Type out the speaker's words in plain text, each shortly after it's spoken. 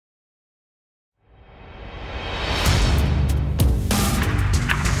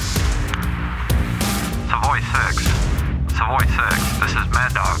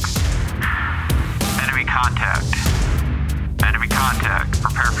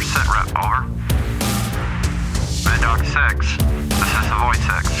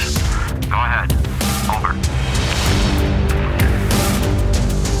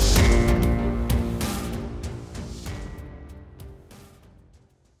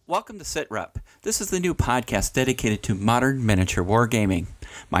Welcome to SITREP. This is the new podcast dedicated to modern miniature wargaming.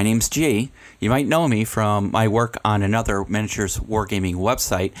 My name's G. You might know me from my work on another miniatures wargaming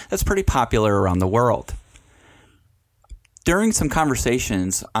website that's pretty popular around the world. During some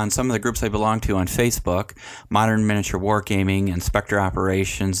conversations on some of the groups I belong to on Facebook, Modern Miniature Wargaming, Inspector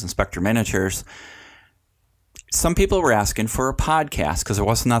Operations, Inspector Miniatures, some people were asking for a podcast because there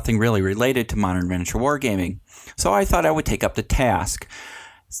was nothing really related to modern miniature wargaming. So I thought I would take up the task.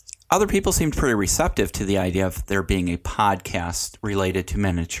 Other people seemed pretty receptive to the idea of there being a podcast related to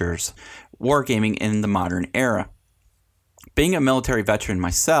miniatures wargaming in the modern era. Being a military veteran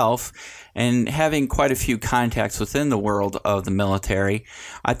myself and having quite a few contacts within the world of the military,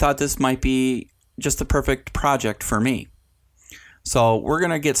 I thought this might be just the perfect project for me. So we're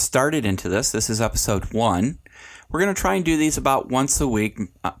going to get started into this. This is episode 1. We're going to try and do these about once a week,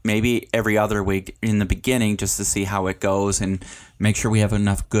 maybe every other week in the beginning, just to see how it goes and make sure we have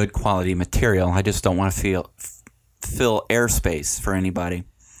enough good quality material. I just don't want to fill airspace for anybody.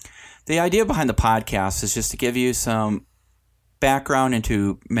 The idea behind the podcast is just to give you some background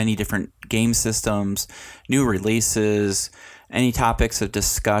into many different game systems, new releases, any topics of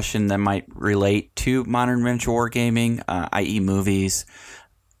discussion that might relate to modern miniature wargaming, i.e. movies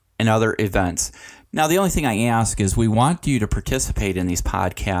and other events. Now, the only thing I ask is we want you to participate in these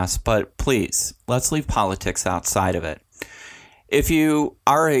podcasts, but please, let's leave politics outside of it. If you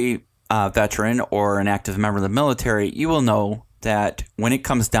are a veteran or an active member of the military, you will know that when it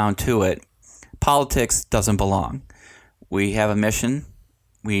comes down to it, politics doesn't belong. We have a mission,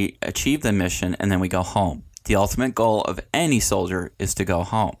 we achieve the mission, and then we go home. The ultimate goal of any soldier is to go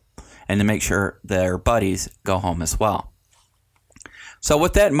home and to make sure their buddies go home as well. So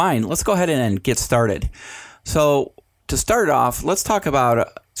with that in mind, let's go ahead and get started. So to start off, let's talk about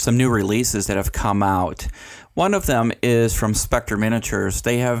some new releases that have come out. One of them is from Spectre Miniatures.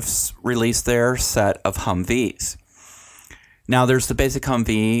 They have released their set of Humvees. Now there's the basic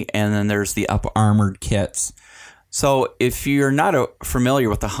Humvee and then there's the up-armored kits. So if you're not familiar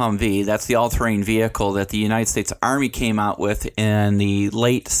with the Humvee, that's the all-terrain vehicle that the United States Army came out with in the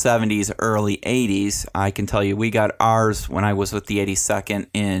late 70s, early 80s. I can tell you we got ours when I was with the 82nd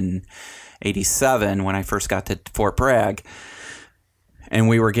in 87 when I first got to Fort Bragg. And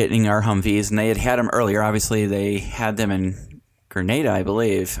we were getting our Humvees, and they had them earlier. Obviously, they had them in Grenada, I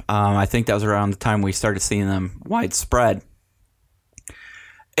believe. I think that was around the time we started seeing them widespread.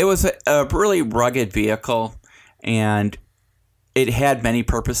 It was a really rugged vehicle. And it had many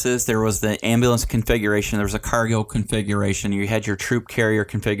purposes. There was the ambulance configuration. There was a cargo configuration. You had your troop carrier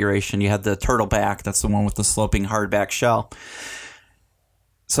configuration. You had the turtleback. That's the one with the sloping hardback shell.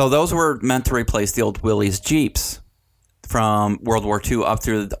 So those were meant to replace the old Willys Jeeps from World War II up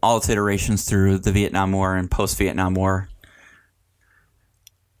through all its iterations through the Vietnam War and post-Vietnam War.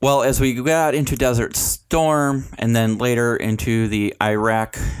 Well, as we got into Desert Storm and then later into the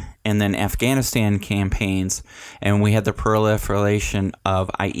Iraq and then Afghanistan campaigns, and we had the proliferation of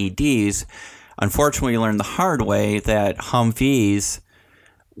IEDs, unfortunately we learned the hard way that Humvees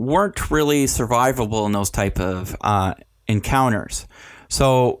weren't really survivable in those type of encounters.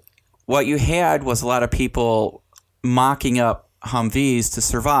 So what you had was a lot of people mocking up Humvees to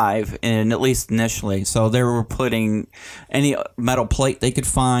survive, and at least initially. So they were putting any metal plate they could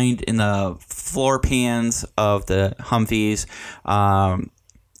find in the floor pans of the Humvees,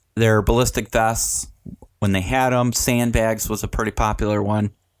 their ballistic vests when they had them. Sandbags was a pretty popular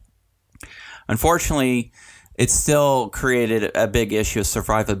one. Unfortunately, it still created a big issue of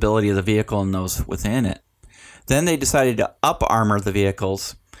survivability of the vehicle and those within it. Then they decided to up-armor the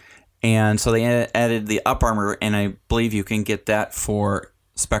vehicles, and so they added the up-armor, and I believe you can get that for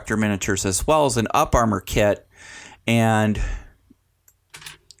Spectre Miniatures as well as an up-armor kit, and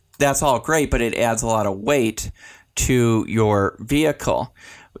that's all great, but it adds a lot of weight to your vehicle.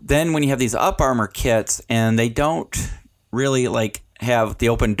 Then when you have these up-armor kits and they don't really have the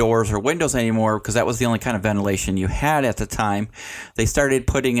open doors or windows anymore because that was the only kind of ventilation you had at the time, they started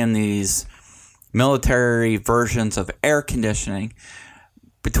putting in these military versions of air conditioning.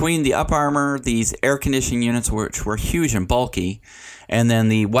 Between the up-armor, these air conditioning units which were huge and bulky, and then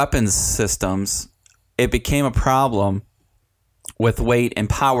the weapons systems, it became a problem with weight and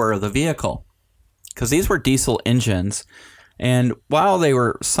power of the vehicle because these were diesel engines. And while they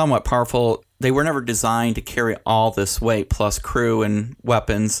were somewhat powerful, they were never designed to carry all this weight, plus crew and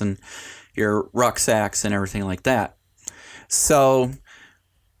weapons and your rucksacks and everything like that. So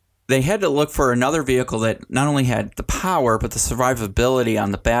they had to look for another vehicle that not only had the power, but the survivability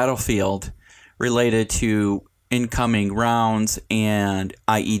on the battlefield related to incoming rounds and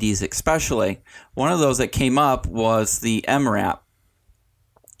IEDs especially. One of those that came up was the MRAP.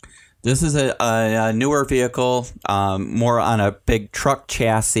 This is a newer vehicle, more on a big truck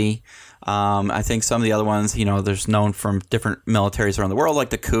chassis. I think some of the other ones, there's known from different militaries around the world, like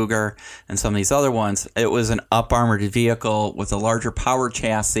the Cougar and some of these other ones. It was an up-armored vehicle with a larger power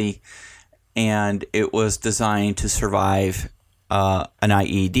chassis, and it was designed to survive an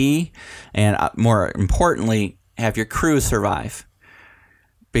IED, and more importantly, have your crew survive.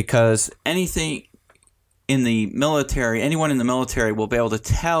 Because anything in the military, anyone in the military will be able to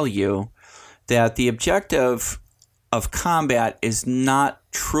tell you that the objective of combat is not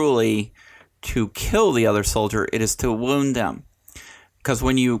truly to kill the other soldier, it is to wound them. Because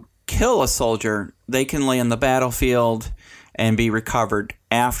when you kill a soldier, they can lay on the battlefield and be recovered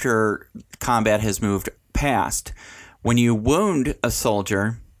after combat has moved past. When you wound a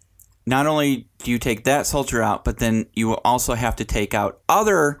soldier, not only do you take that soldier out, but then you will also have to take out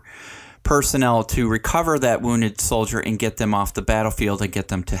other personnel to recover that wounded soldier and get them off the battlefield and get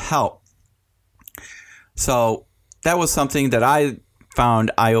them to help. So that was something that I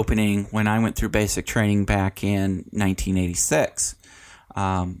found eye-opening when I went through basic training back in 1986.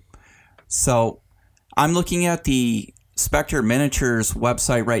 So I'm looking at the SITREP Miniatures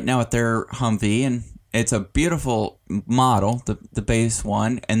website right now at their Humvee, and it's a beautiful model, the base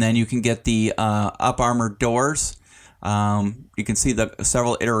one, and then you can get the up armored doors. You can see the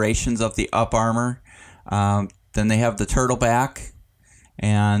several iterations of the up armor. Then they have the turtleback,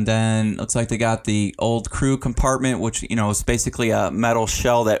 and then looks like they got the old crew compartment, which is basically a metal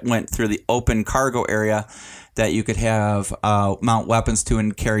shell that went through the open cargo area that you could have mount weapons to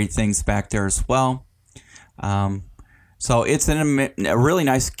and carry things back there as well. So it's a really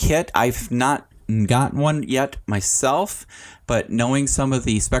nice kit. I've not gotten one yet myself, but knowing some of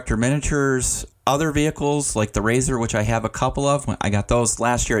the SITREP Miniatures other vehicles like the Razor, which I have a couple of, I got those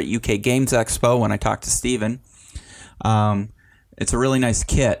last year at UK Games Expo when I talked to Steven. It's a really nice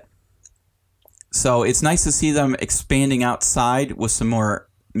kit. So it's nice to see them expanding outside with some more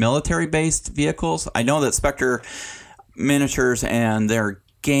military-based vehicles. I know that SITREP Miniatures and their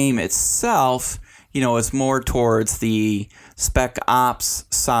game itself, is more towards the spec ops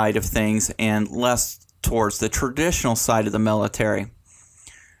side of things and less towards the traditional side of the military.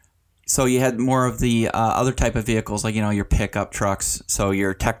 So you had more of the other type of vehicles, like, your pickup trucks, so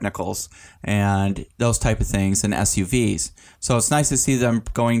your technicals and those type of things, and SUVs. So it's nice to see them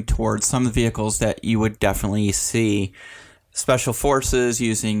going towards some of the vehicles that you would definitely see special forces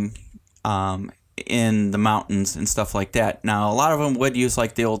using in the mountains and stuff like that. Now, a lot of them would use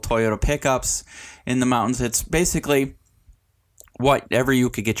like the old Toyota pickups in the mountains. It's basically whatever you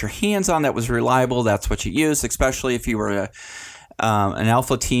could get your hands on that was reliable, that's what you use, especially if you were an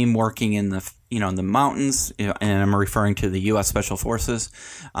alpha team working in the in the mountains, and I'm referring to the U.S. Special Forces,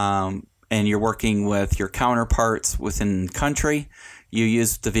 and you're working with your counterparts within the country. You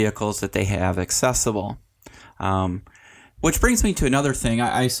use the vehicles that they have accessible. Which brings me to another thing.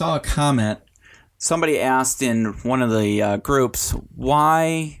 I saw a comment. Somebody asked in one of the groups,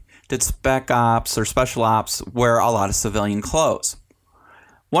 why did Spec Ops or Special Ops wear a lot of civilian clothes?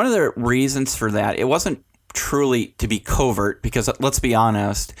 One of the reasons for that, it wasn't truly to be covert, because let's be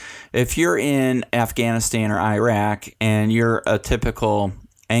honest, if you're in Afghanistan or Iraq and you're a typical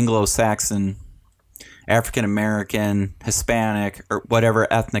Anglo-Saxon, African-American, Hispanic, or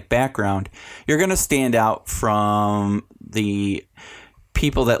whatever ethnic background, you're going to stand out from the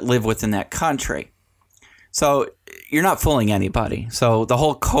people that live within that country. So you're not fooling anybody. So the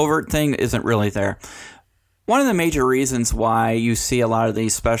whole covert thing isn't really there. One of the major reasons why you see a lot of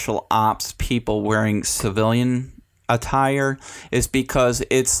these special ops people wearing civilian attire is because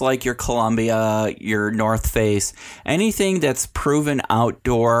it's like your Columbia, your North Face, anything that's proven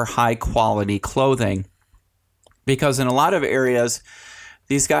outdoor, high quality clothing. Because in a lot of areas,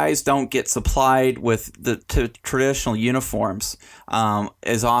 these guys don't get supplied with the traditional uniforms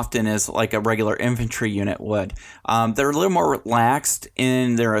as often as like a regular infantry unit would. They're a little more relaxed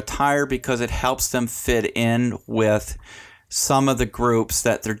in their attire because it helps them fit in with some of the groups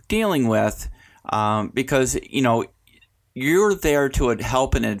that they're dealing with, because, you're there to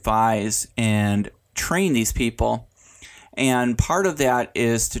help and advise and train these people. And part of that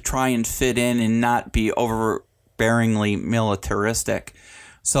is to try and fit in and not be overbearingly militaristic.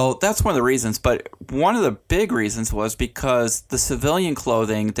 So that's one of the reasons. But one of the big reasons was because the civilian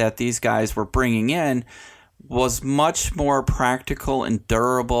clothing that these guys were bringing in was much more practical and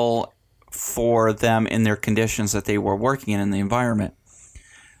durable for them in their conditions that they were working in the environment.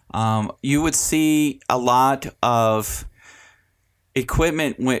 You would see a lot of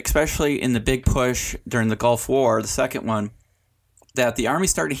equipment, especially in the big push during the Gulf War, the second one, that the Army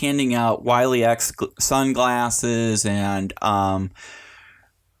started handing out Wiley X sunglasses and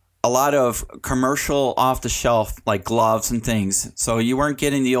a lot of commercial off-the-shelf like gloves and things. So you weren't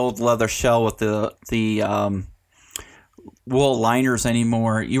getting the old leather shell with the wool liners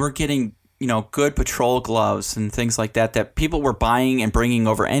anymore. You were getting, you know, good patrol gloves and things like that that people were buying and bringing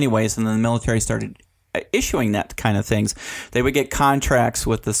over anyways, and then the military started issuing that kind of things. They would get contracts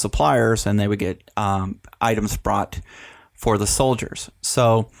with the suppliers, and they would get items brought for the soldiers.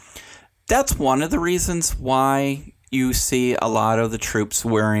 So that's one of the reasons why you see a lot of the troops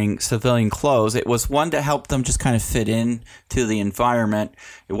wearing civilian clothes. It was one to help them just kind of fit in to the environment.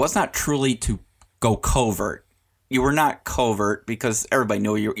 It was not truly to go covert. You were not covert because everybody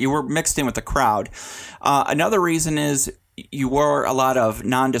knew you were mixed in with the crowd. Another reason is you wore a lot of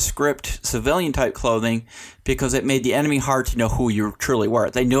nondescript civilian type clothing because it made the enemy hard to know who you truly were.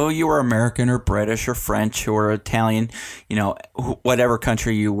 They knew you were American or British or French or Italian, you know, whatever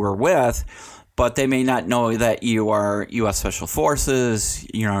country you were with, but they may not know that you are U.S. Special Forces,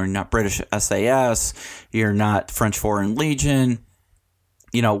 you're not British SAS, you're not French Foreign Legion,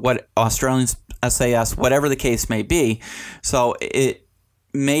 you know, what Australian SAS, whatever the case may be. So it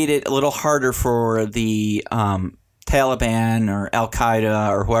made it a little harder for the Taliban or Al-Qaeda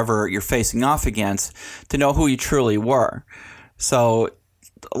or whoever you're facing off against to know who you truly were. So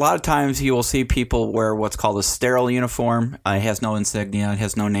a lot of times you will see people wear what's called a sterile uniform. It has no insignia, it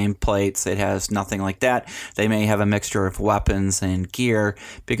has no nameplates, it has nothing like that. They may have a mixture of weapons and gear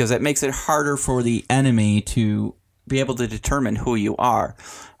because it makes it harder for the enemy to be able to determine who you are.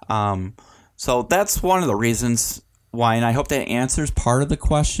 So that's one of the reasons why, and I hope that answers part of the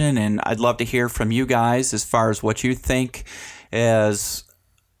question, and I'd love to hear from you guys as far as what you think is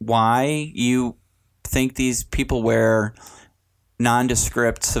why you think these people wear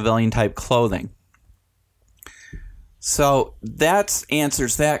nondescript civilian type clothing. So that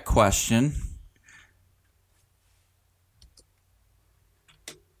answers that question.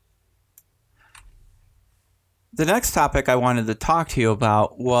 The next topic I wanted to talk to you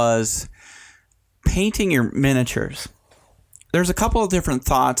about was painting your miniatures. There's a couple of different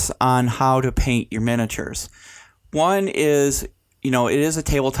thoughts on how to paint your miniatures. One is, you know, it is a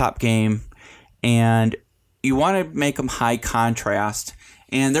tabletop game and you want to make them high contrast.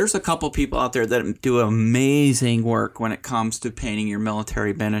 And there's a couple people out there that do amazing work when it comes to painting your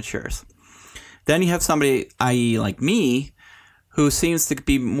military miniatures. Then you have somebody, i.e. like me, who seems to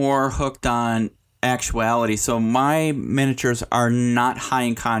be more hooked on actuality. So my miniatures are not high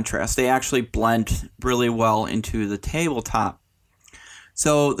in contrast. They actually blend really well into the tabletop.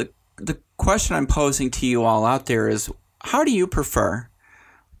 So the question I'm posing to you all out there is, how do you prefer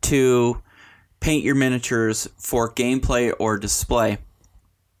to paint your miniatures for gameplay or display?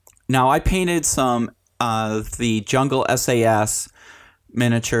 Now, I painted some of the Jungle SAS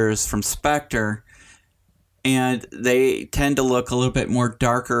miniatures from Spectre, and they tend to look a little bit more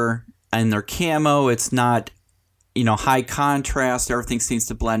darker in their camo. It's not, you know, high contrast. Everything seems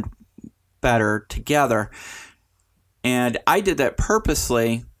to blend better together. And I did that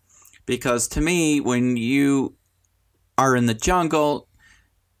purposely because, to me, when you are in the jungle's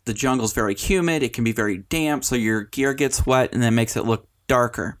very humid. It can be very damp, so your gear gets wet, and that makes it look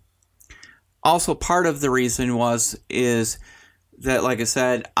darker. Also, part of the reason is that, like I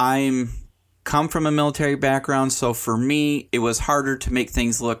said, I'm come from a military background, so for me, it was harder to make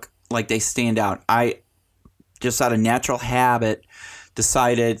things look like they stand out. I just out of natural habit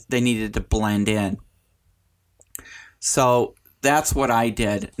decided they needed to blend in. So that's what I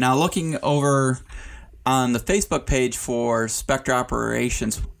did. Now, looking over on the Facebook page for Spectre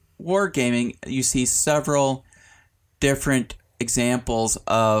Operations Wargaming, you see several different examples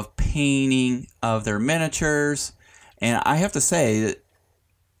of painting of their miniatures. And I have to say that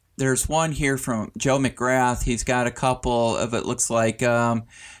there's one here from Joe McGrath. He's got a couple of, it looks like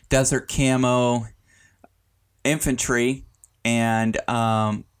desert camo infantry. And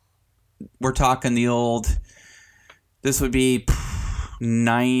we're talking the old, this would be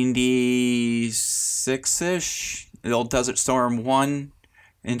 96-ish, the old Desert Storm 1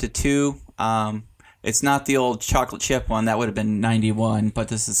 into 2. It's not the old chocolate chip one, that would have been 91, but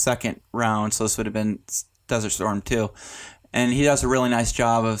this is second round, so this would have been Desert Storm 2. And he does a really nice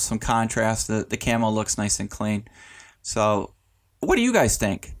job of some contrast. The camo looks nice and clean. So what do you guys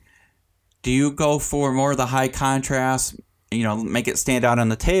think? Do you go for more of the high contrast, you know, make it stand out on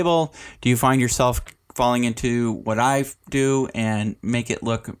the table? Do you find yourself falling into what I do and make it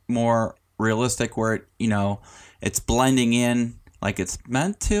look more realistic where it, you know, it's blending in like it's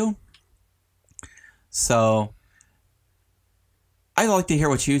meant to? So I'd like to hear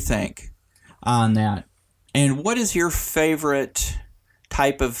what you think on that. And what is your favorite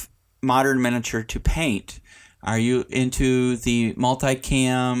type of modern miniature to paint? Are you into the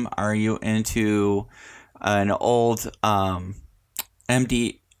multicam? Are you into an old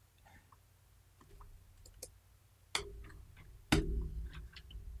MD?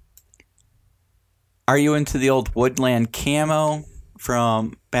 Are you into the old woodland camo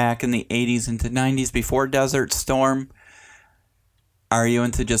from back in the 80s into 90s before Desert Storm? Are you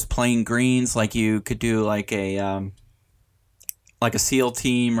into just plain greens, like you could do like a SEAL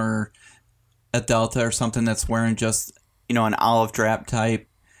team or a Delta or something that's wearing just, you know, an olive drab type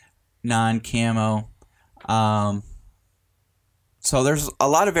non-camo? So there's a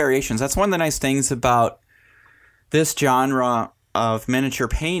lot of variations. That's one of the nice things about this genre of miniature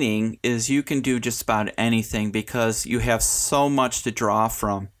painting, is you can do just about anything because you have so much to draw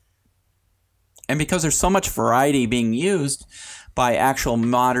from. And because there's so much variety being used by actual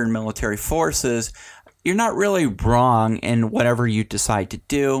modern military forces, you're not really wrong in whatever you decide to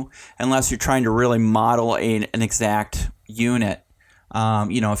do, unless you're trying to really model an exact unit.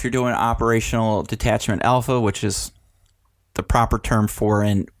 You know, if you're doing Operational Detachment Alpha, which is the proper term for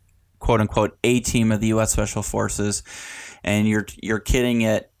an quote-unquote A-team of the U.S. Special Forces, and you're kitting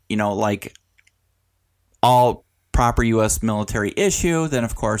it, you know, like all proper U.S. military issue, then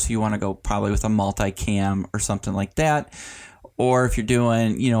of course you want to go probably with a multicam or something like that. Or if you're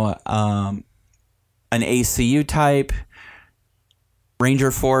doing, you know, an ACU type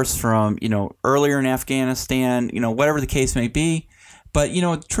Ranger Force from, you know, earlier in Afghanistan, you know, whatever the case may be. But, you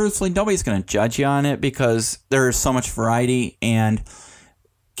know, truthfully, nobody's going to judge you on it because there is so much variety, and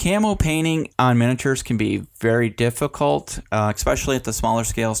camo painting on miniatures can be very difficult, especially at the smaller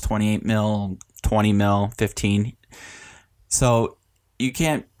scales, 28 mil, 20 mil, 15. So you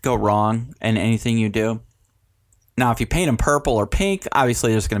can't go wrong in anything you do. Now, if you paint them purple or pink,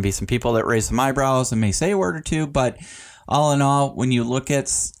 obviously there's going to be some people that raise some eyebrows and may say a word or two, but all in all, when you look at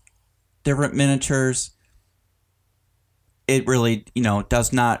different miniatures, it really, you know,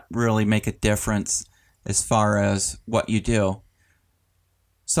 does not really make a difference as far as what you do.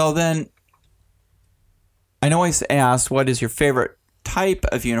 So then, I always ask, what is your favorite type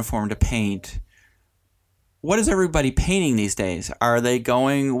of uniform to paint? What is everybody painting these days? Are they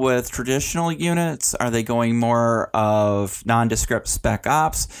going with traditional units? Are they going more of nondescript spec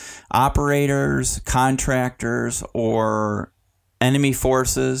ops, operators, contractors, or enemy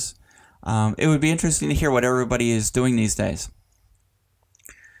forces? It would be interesting to hear what everybody is doing these days.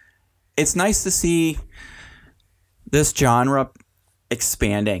 It's nice to see this genre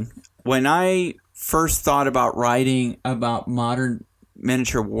expanding. When I first thought about writing about modern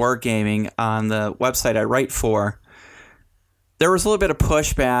miniature wargaming on the website I write for, there was a little bit of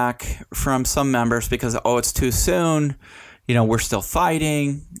pushback from some members because, oh, it's too soon, you know, we're still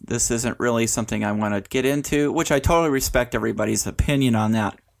fighting, this isn't really something I want to get into, which I totally respect everybody's opinion on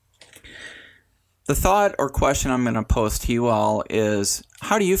that. The thought or question I'm going to pose to you all is,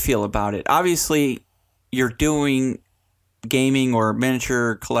 how do you feel about it? Obviously, you're doing gaming or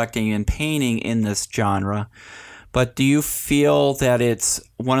miniature collecting and painting in this genre, but do you feel that it's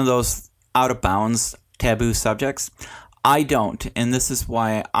one of those out of bounds taboo subjects? I don't, and this is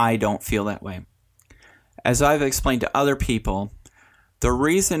why I don't feel that way. As I've explained to other people, the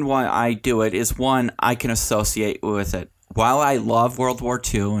reason why I do it is, one, I can associate with it. While I love World War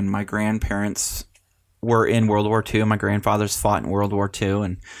II, and my grandparents were in World War II, my grandfathers fought in World War II,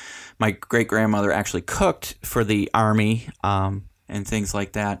 and my great-grandmother actually cooked for the Army and things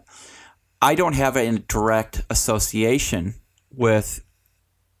like that, I don't have a direct association with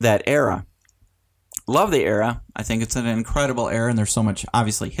that era. Love the era. I think it's an incredible era, and there's so much,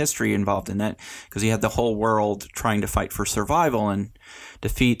 obviously, history involved in it, because you had the whole world trying to fight for survival and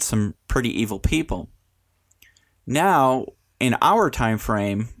defeat some pretty evil people. Now, in our time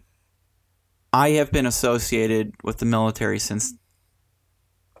frame, I have been associated with the military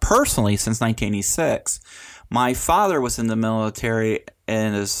personally since 1986. My father was in the military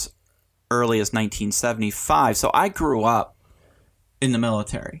as early as 1975, so I grew up in the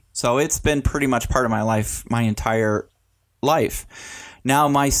military. So it's been pretty much part of my life, my entire life. Now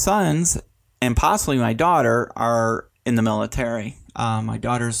my sons and possibly my daughter are in the military. My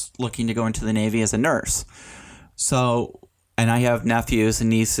daughter's looking to go into the Navy as a nurse. So, and I have nephews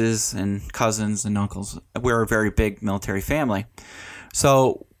and nieces and cousins and uncles. We're a very big military family.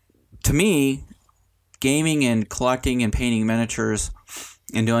 So to me, gaming and collecting and painting miniatures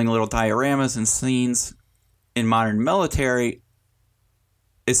and doing little dioramas and scenes in modern military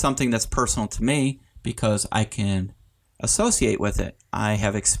is something that's personal to me because I can associate with it. I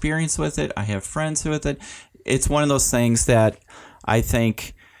have experience with it. I have friends with it. It's one of those things that I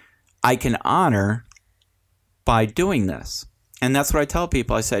think I can honor by doing this. And that's what I tell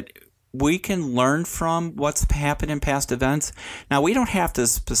people. I said, we can learn from what's happened in past events. Now, we don't have to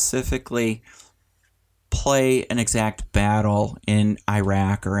specifically play an exact battle in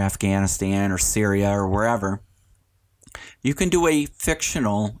Iraq or Afghanistan or Syria or wherever. You can do a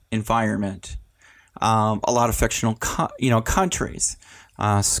fictional environment, a lot of fictional countries.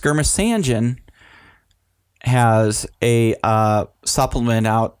 Skirmish Sanjin has a supplement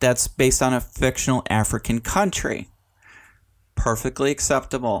out that's based on a fictional African country. Perfectly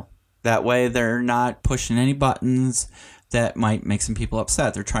acceptable. That way they're not pushing any buttons that might make some people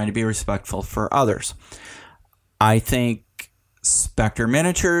upset. They're trying to be respectful for others. I think Spectre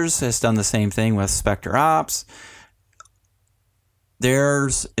Miniatures has done the same thing with Spectre Ops.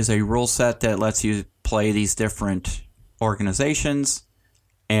 Theirs is a rule set that lets you play these different organizations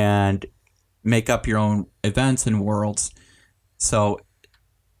and make up your own events and worlds. So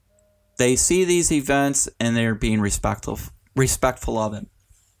they see these events and they're being respectful of it.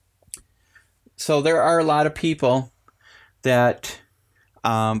 So there are a lot of people that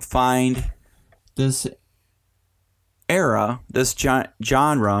find this era, this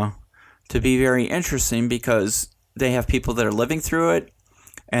genre, to be very interesting because they have people that are living through it,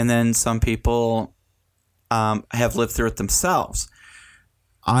 and then some people have lived through it themselves.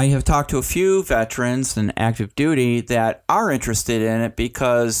 I have talked to a few veterans and active duty that are interested in it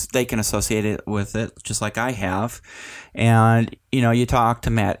because they can associate it with it, just like I have. And, you know, you talk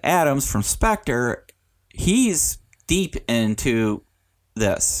to Matt Adams from Spectre, he's deep into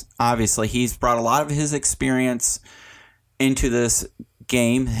this. Obviously, he's brought a lot of his experience into this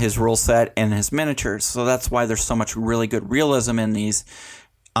game, his rule set, and his miniatures. So that's why there's so much really good realism in these,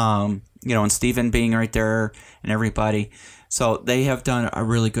 you know, and Steven being right there and everybody. So they have done a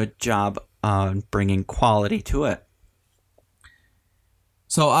really good job on bringing quality to it.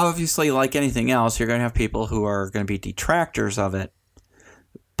 So obviously, like anything else, you're going to have people who are going to be detractors of it.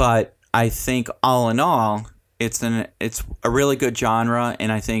 But I think all in all, it's a really good genre,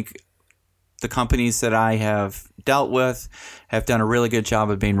 and I think the companies that I have dealt with have done a really good job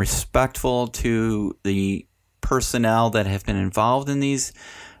of being respectful to the personnel that have been involved in these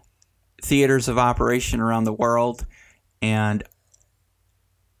theaters of operation around the world. And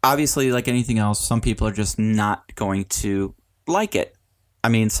obviously, like anything else, some people are just not going to like it. I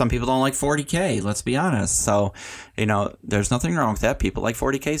mean, some people don't like 40K, let's be honest. So, you know, there's nothing wrong with that. People like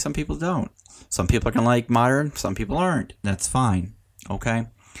 40K, some people don't. Some people are going to like modern, some people aren't. That's fine, okay?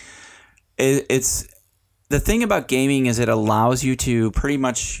 It's the thing about gaming is it allows you to pretty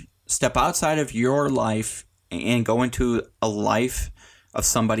much step outside of your life and go into a life of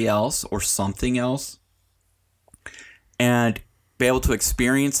somebody else or something else, and be able to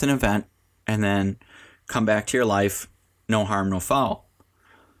experience an event and then come back to your life, no harm, no foul.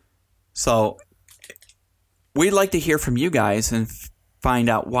 So we'd like to hear from you guys and find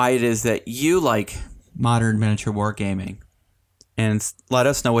out why it is that you like modern miniature wargaming, and let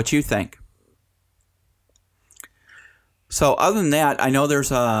us know what you think. So other than that, I know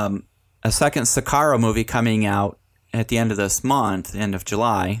there's a second Sicario movie coming out at the end of this month, end of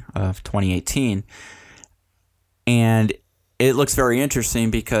July of 2018. And it looks very interesting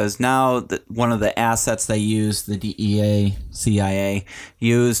because now one of the assets they used, the DEA, CIA,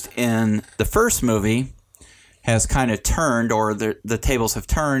 used in the first movie has kind of turned, or the tables have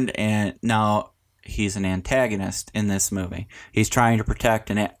turned, and now he's an antagonist in this movie. He's trying to protect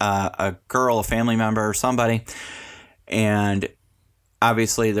a girl, a family member, or somebody. And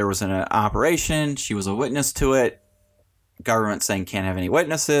obviously there was an operation. She was a witness to it. Government saying can't have any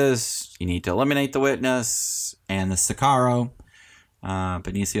witnesses. You need to eliminate the witness. And the Sicario,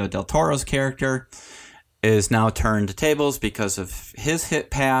 Benicio del Toro's character, is now turned to tables because of his hit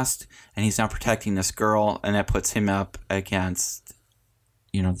past, and he's now protecting this girl, and that puts him up against,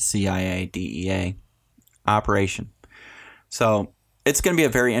 you know, the CIA, DEA operation. So it's going to be a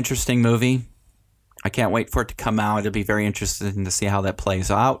very interesting movie. I can't wait for it to come out. It'll be very interesting to see how that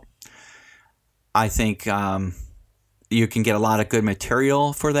plays out. I think you can get a lot of good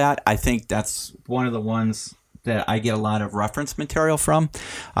material for that. I think that's one of the ones that I get a lot of reference material from.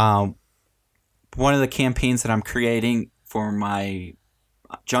 One of the campaigns that I'm creating for my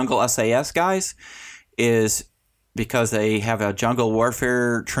Jungle SAS guys is because they have a jungle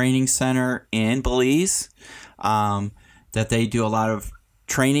warfare training center in Belize, that they do a lot of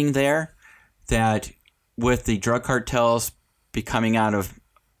training there, that with the drug cartels becoming out of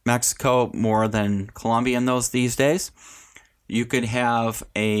Mexico more than Colombia in these days, you could have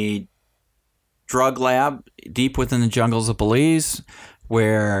a drug lab deep within the jungles of Belize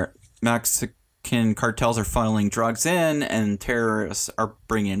where Mexican cartels are funneling drugs in and terrorists are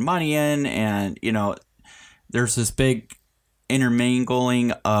bringing money in, and, you know, there's this big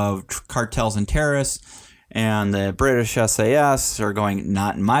intermingling of cartels and terrorists, and the British SAS are going,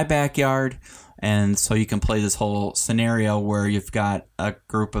 not in my backyard. And so you can play this whole scenario where you've got a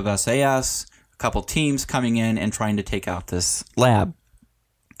group of SAS, a couple teams coming in and trying to take out this lab.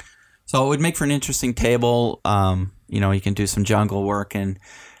 So it would make for an interesting table. You can do some jungle work, and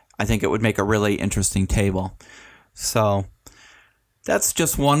I think it would make a really interesting table. So that's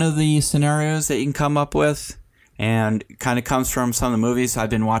just one of the scenarios that you can come up with, and it kind of comes from some of the movies.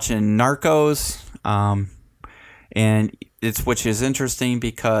 I've been watching Narcos, which is interesting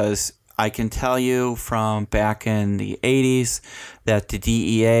because I can tell you from back in the 80s that the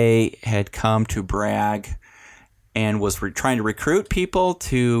DEA had come to brag and was trying to recruit people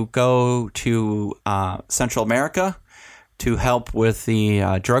to go to Central America to help with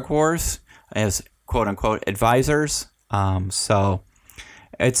the drug wars as quote-unquote advisors. So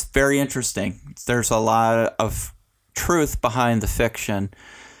it's very interesting. There's a lot of truth behind the fiction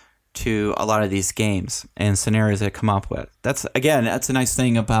to a lot of these games and scenarios that come up with. That's a nice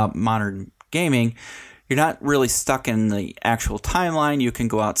thing about modern gaming. You're not really stuck in the actual timeline. You can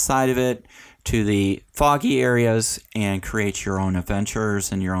go outside of it to the foggy areas and create your own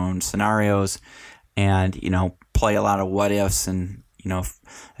adventures and your own scenarios, and play a lot of what ifs. And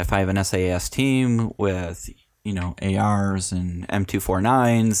if I have an SAS team with ARs and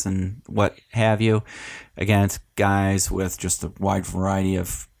M249s and what have you against guys with just a wide variety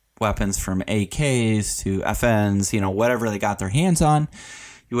of weapons from AKs to FNs, whatever they got their hands on,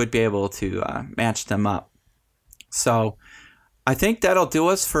 you would be able to match them up. So I think that'll do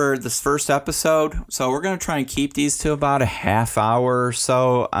us for this first episode. So we're going to try and keep these to about a half hour or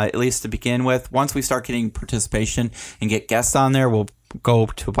so, at least to begin with. Once we start getting participation and get guests on there, we'll go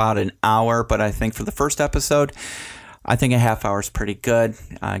to about an hour. But I think for the first episode, I think a half hour is pretty good.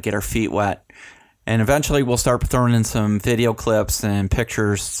 Get our feet wet. And eventually we'll start throwing in some video clips and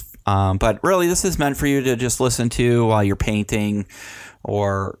pictures. But really, this is meant for you to just listen to while you're painting,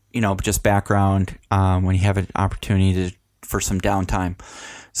 or just background when you have an opportunity for some downtime.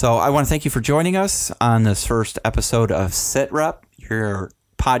 So I want to thank you for joining us on this first episode of SITREP, your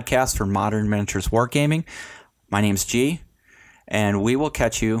podcast for modern miniatures wargaming. My name's G, and we will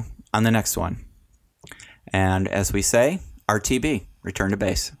catch you on the next one. And as we say, RTB, return to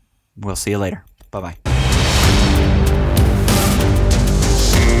base. We'll see you later. Bye-bye.